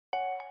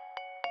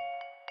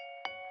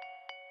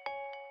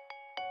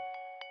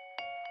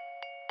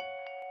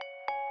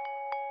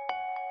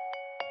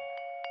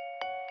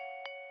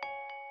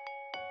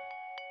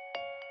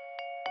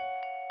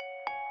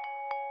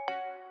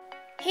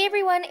Hey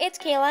everyone, it's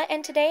Kayla,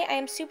 and today I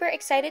am super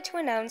excited to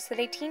announce that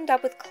I teamed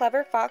up with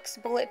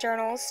cleverfox bullet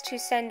journals to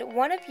send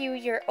one of you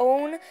your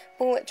own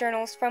bullet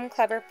journals from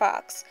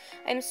cleverfox.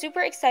 I'm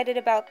super excited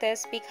about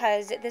this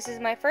because this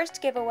is my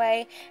first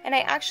giveaway, and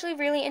I actually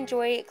really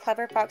enjoy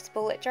cleverfox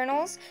bullet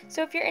journals,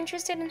 so if you're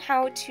interested in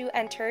how to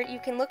enter, you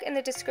can look in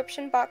the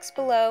description box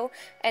below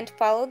and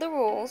follow the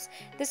rules.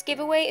 This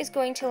giveaway is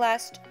going to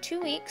last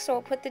 2 weeks, so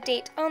I'll put the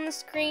date on the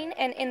screen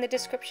and in the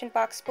description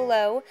box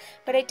below,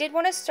 but I did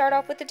want to start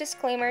off with a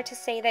disclaimer to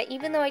say that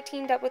even though I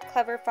teamed up with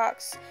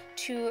cleverfox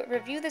to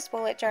review this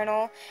bullet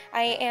journal,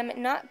 I am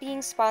not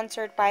being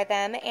sponsored by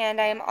them, and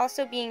I am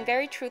also being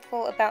very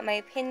truthful about my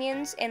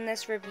opinions in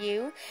this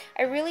review.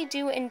 I really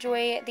do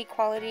enjoy the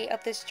quality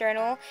of this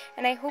journal,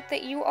 and I hope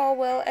that you all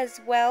will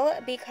as well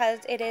because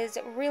it is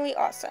really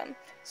awesome.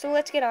 So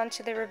let's get on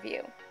to the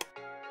review.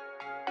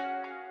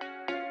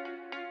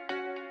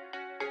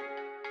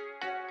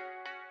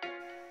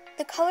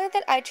 The color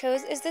that I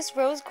chose is this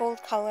rose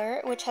gold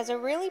color, which has a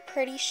really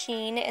pretty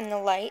sheen in the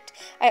light.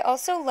 I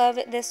also love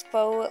this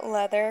faux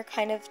leather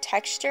kind of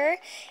texture,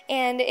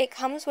 and it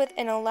comes with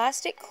an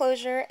elastic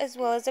closure as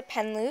well as a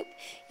pen loop.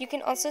 You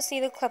can also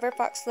see the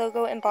cleverfox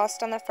logo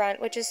embossed on the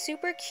front, which is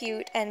super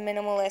cute and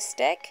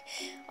minimalistic.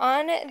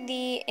 On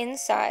the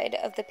inside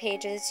of the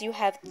pages, you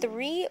have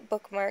 3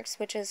 bookmarks,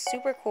 which is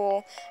super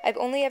cool. I've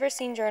only ever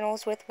seen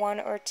journals with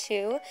 1 or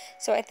 2,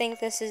 so I think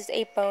this is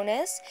a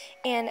bonus.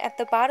 And at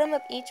the bottom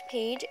of each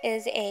page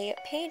is a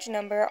page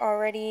number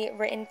already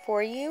written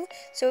for you,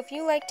 so if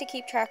you like to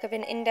keep track of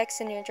an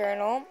index in your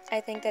journal, I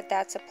think that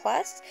that's a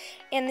plus.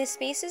 And the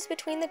spaces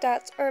between the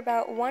dots are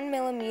about 1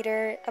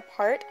 millimeter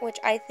apart, which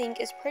I think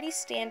is pretty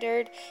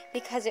standard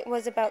because it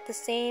was about the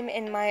same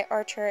in my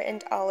Archer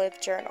and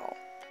Olive journal.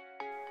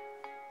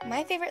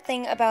 My favorite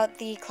thing about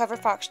the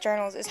cleverfox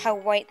journals is how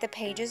white the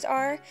pages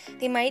are.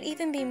 They might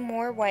even be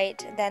more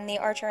white than the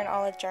Archer and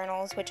Olive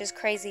journals, which is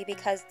crazy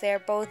because they're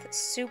both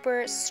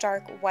super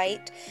stark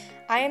white.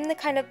 I am the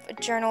kind of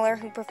journaler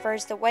who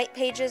prefers the white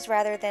pages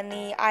rather than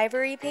the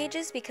ivory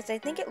pages because I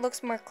think it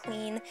looks more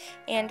clean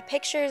and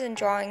pictures and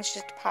drawings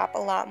just pop a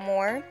lot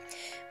more.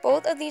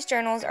 Both of these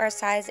journals are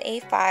size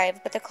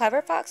A5, but the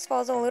cleverfox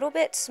falls a little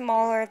bit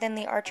smaller than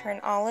the Archer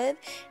and Olive,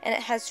 and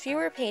it has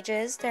fewer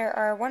pages. There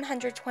are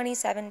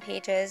 127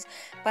 pages,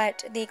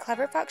 but the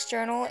cleverfox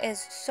journal is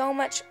so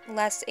much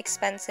less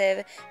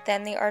expensive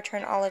than the Archer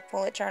and Olive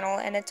bullet journal,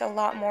 and it's a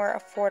lot more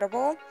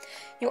affordable.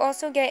 You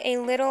also get a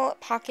little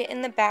pocket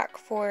in the back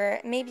for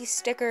maybe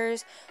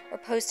stickers or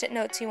post-it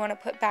notes you want to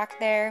put back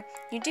there.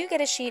 You do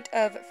get a sheet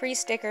of free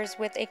stickers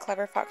with a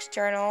cleverfox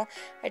journal.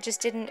 I just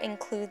didn't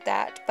include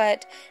that,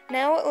 but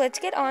now let's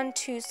get on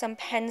to some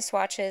pen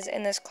swatches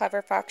in this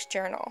cleverfox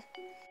journal.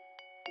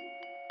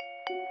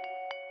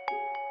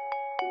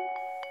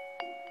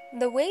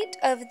 The weight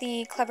of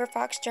the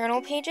cleverfox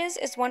journal pages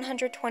is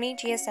 120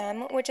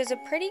 GSM, which is a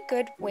pretty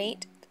good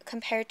weight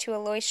compared to a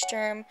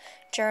Leuchtturm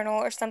journal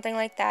or something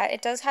like that.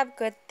 It does have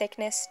good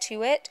thickness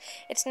to it.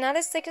 It's not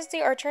as thick as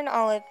the Archer and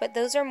Olive, but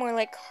those are more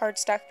like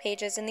cardstock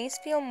pages, and these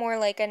feel more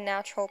like a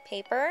natural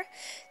paper.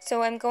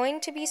 So I'm going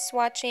to be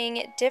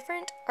swatching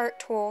different art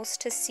tools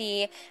to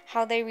see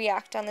how they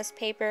react on this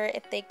paper,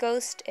 if they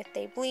ghost, if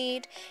they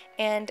bleed,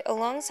 and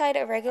alongside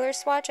a regular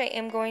swatch, I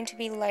am going to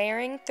be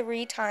layering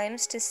 3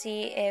 times to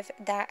see if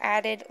that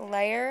added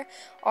layer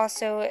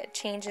also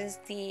changes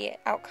the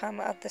outcome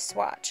of the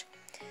swatch.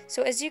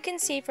 So as you can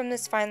see from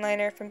this fine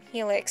liner from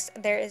Helix,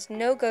 there is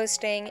no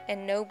ghosting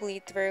and no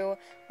bleed through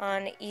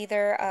on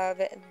either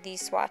of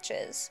these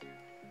swatches.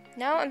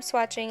 Now I'm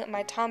swatching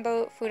my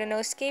Tombow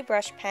Fudenosuke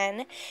brush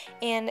pen,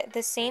 and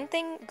the same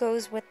thing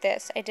goes with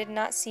this. I did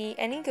not see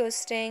any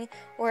ghosting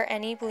or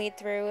any bleed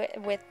through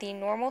with the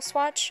normal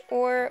swatch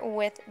or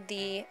with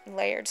the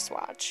layered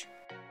swatch.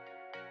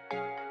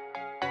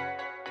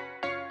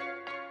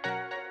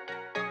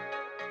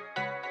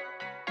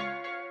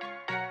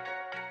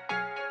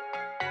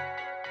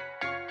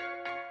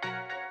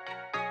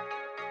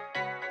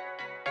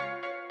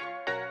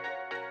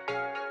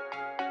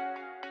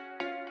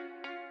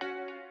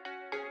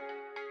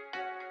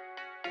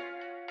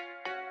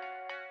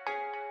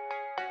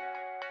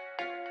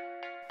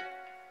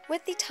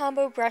 With the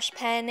Tombow brush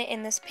pen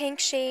in this pink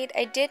shade,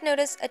 I did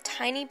notice a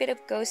tiny bit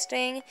of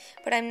ghosting,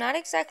 but I'm not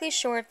exactly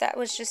sure if that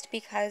was just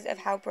because of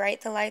how bright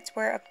the lights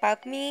were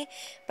above me,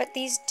 but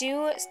these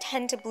do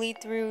tend to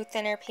bleed through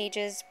thinner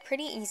pages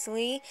pretty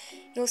easily.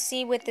 You'll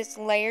see with this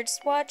layered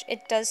swatch,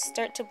 it does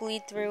start to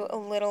bleed through a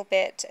little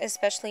bit,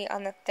 especially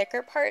on the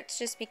thicker parts,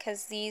 just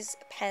because these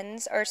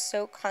pens are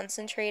so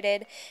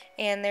concentrated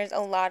and there's a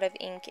lot of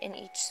ink in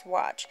each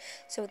swatch.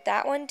 So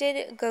that one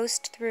did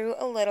ghost through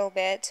a little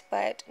bit,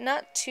 but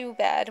not too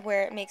bad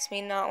where it makes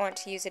me not want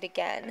to use it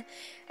again.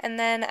 And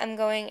then I'm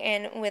going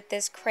in with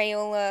this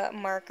Crayola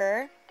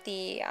marker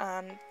the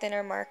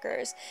thinner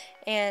markers.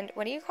 And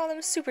what do you call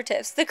them? Super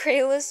tips. The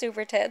Crayola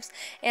super tips.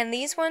 And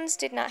these ones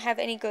did not have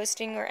any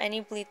ghosting or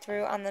any bleed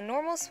through on the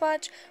normal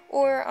swatch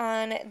or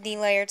on the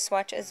layered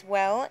swatch as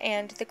well.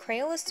 And the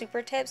Crayola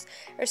super tips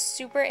are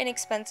super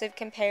inexpensive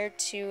compared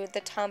to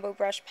the Tombow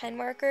brush pen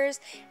markers,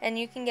 and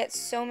you can get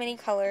so many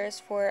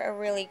colors for a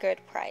really good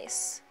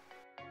price.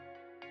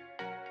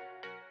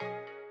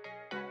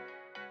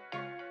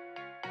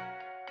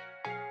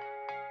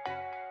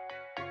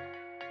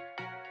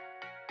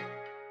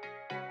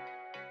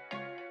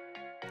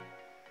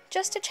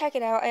 Just to check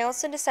it out, I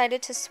also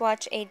decided to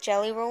swatch a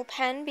Jelly Roll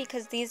pen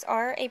because these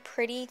are a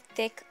pretty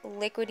thick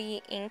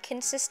liquidy ink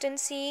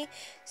consistency.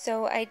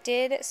 So I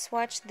did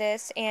swatch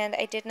this and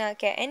I did not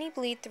get any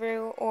bleed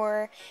through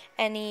or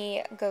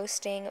any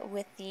ghosting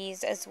with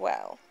these as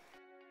well.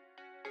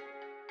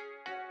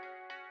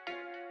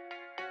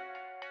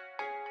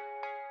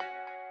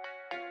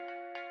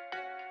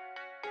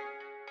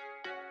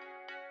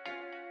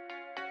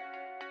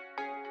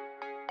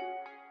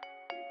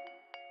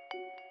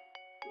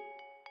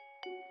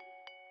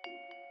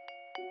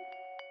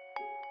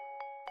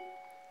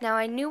 Now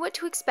I knew what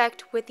to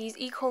expect with these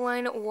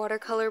Ecoline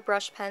watercolor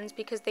brush pens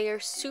because they are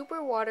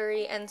super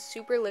watery and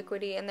super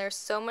liquidy and there's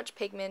so much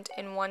pigment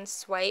in one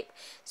swipe.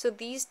 So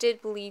these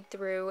did bleed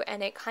through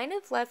and it kind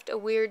of left a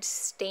weird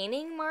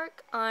staining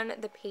mark on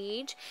the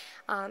page.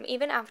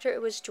 Even after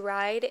it was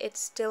dried, it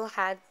still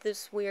had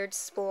this weird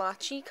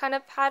splotchy kind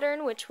of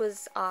pattern, which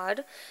was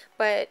odd.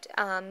 But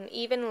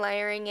even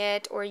layering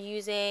it or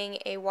using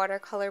a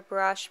watercolor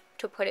brush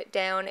to put it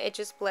down, it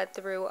just bled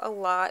through a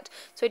lot.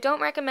 So I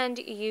don't recommend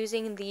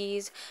using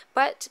these,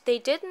 but they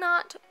did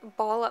not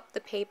ball up the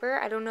paper.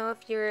 I don't know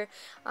if you're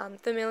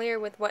familiar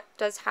with what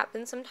does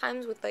happen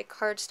sometimes with like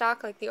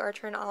cardstock, like the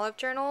Archer and Olive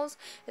journals,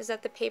 is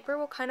that the paper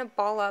will kind of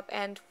ball up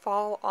and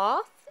fall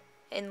off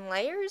in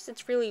layers.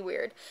 It's really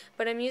weird,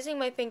 but I'm using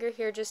my finger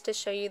here just to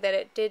show you that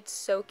it did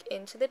soak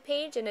into the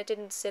page and it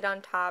didn't sit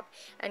on top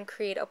and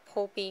create a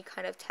pulpy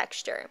kind of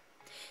texture.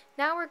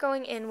 Now we're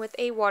going in with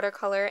a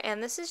watercolor,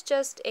 and this is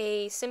just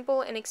a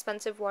simple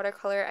inexpensive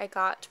watercolor I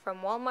got from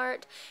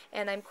Walmart,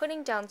 and I'm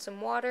putting down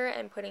some water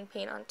and putting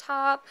paint on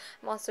top.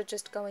 I'm also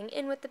just going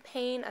in with the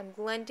paint, I'm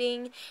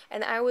blending,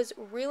 and I was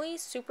really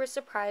super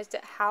surprised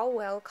at how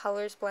well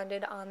colors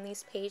blended on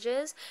these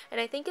pages,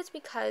 and I think it's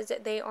because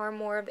they are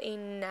more of a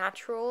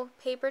natural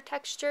paper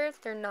texture.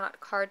 They're not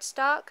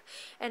cardstock,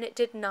 and it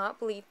did not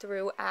bleed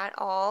through at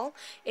all.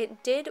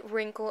 It did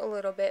wrinkle a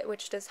little bit,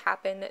 which does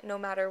happen no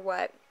matter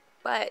what,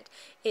 but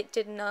it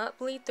did not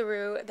bleed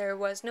through. There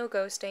was no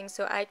ghosting,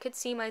 so I could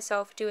see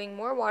myself doing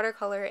more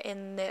watercolor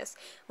in this,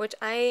 which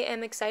I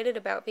am excited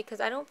about because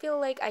I don't feel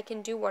like I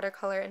can do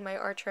watercolor in my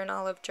Archer and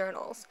Olive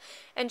journals.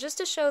 And just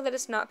to show that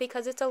it's not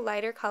because it's a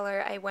lighter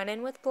color, I went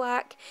in with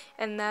black,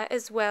 and that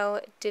as well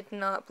did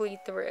not bleed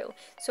through.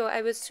 So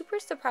I was super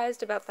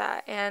surprised about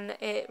that, and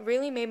it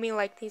really made me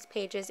like these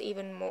pages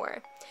even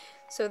more.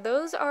 So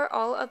those are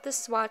all of the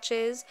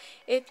swatches.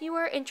 If you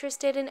are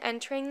interested in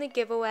entering the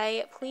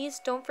giveaway, please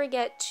don't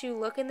forget to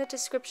look in the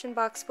description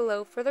box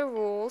below for the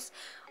rules.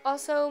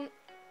 Also,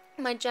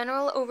 my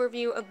general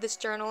overview of this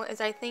journal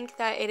is I think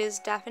that it is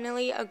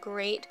definitely a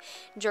great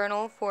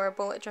journal for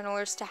bullet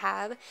journalers to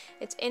have.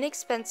 It's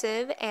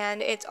inexpensive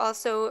and it's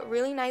also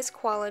really nice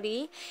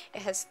quality.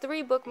 It has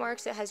 3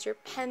 bookmarks, it has your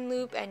pen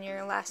loop and your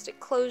elastic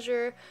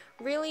closure,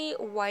 really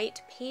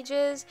white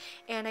pages,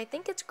 and I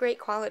think it's great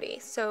quality.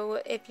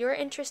 So if you're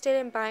interested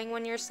in buying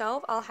one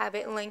yourself, I'll have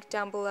it linked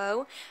down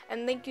below.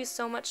 And thank you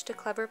so much to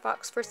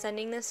cleverfox for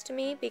sending this to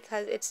me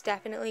because it's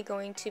definitely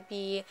going to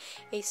be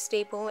a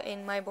staple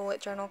in my bullet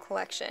journal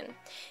collection.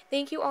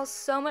 Thank you all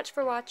so much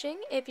for watching.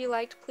 If you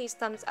liked, please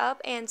thumbs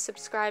up and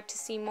subscribe to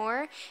see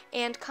more,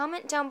 and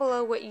comment down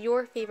below what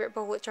your favorite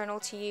bullet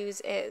journal to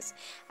use is.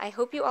 I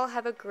hope you all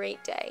have a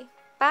great day.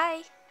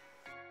 Bye!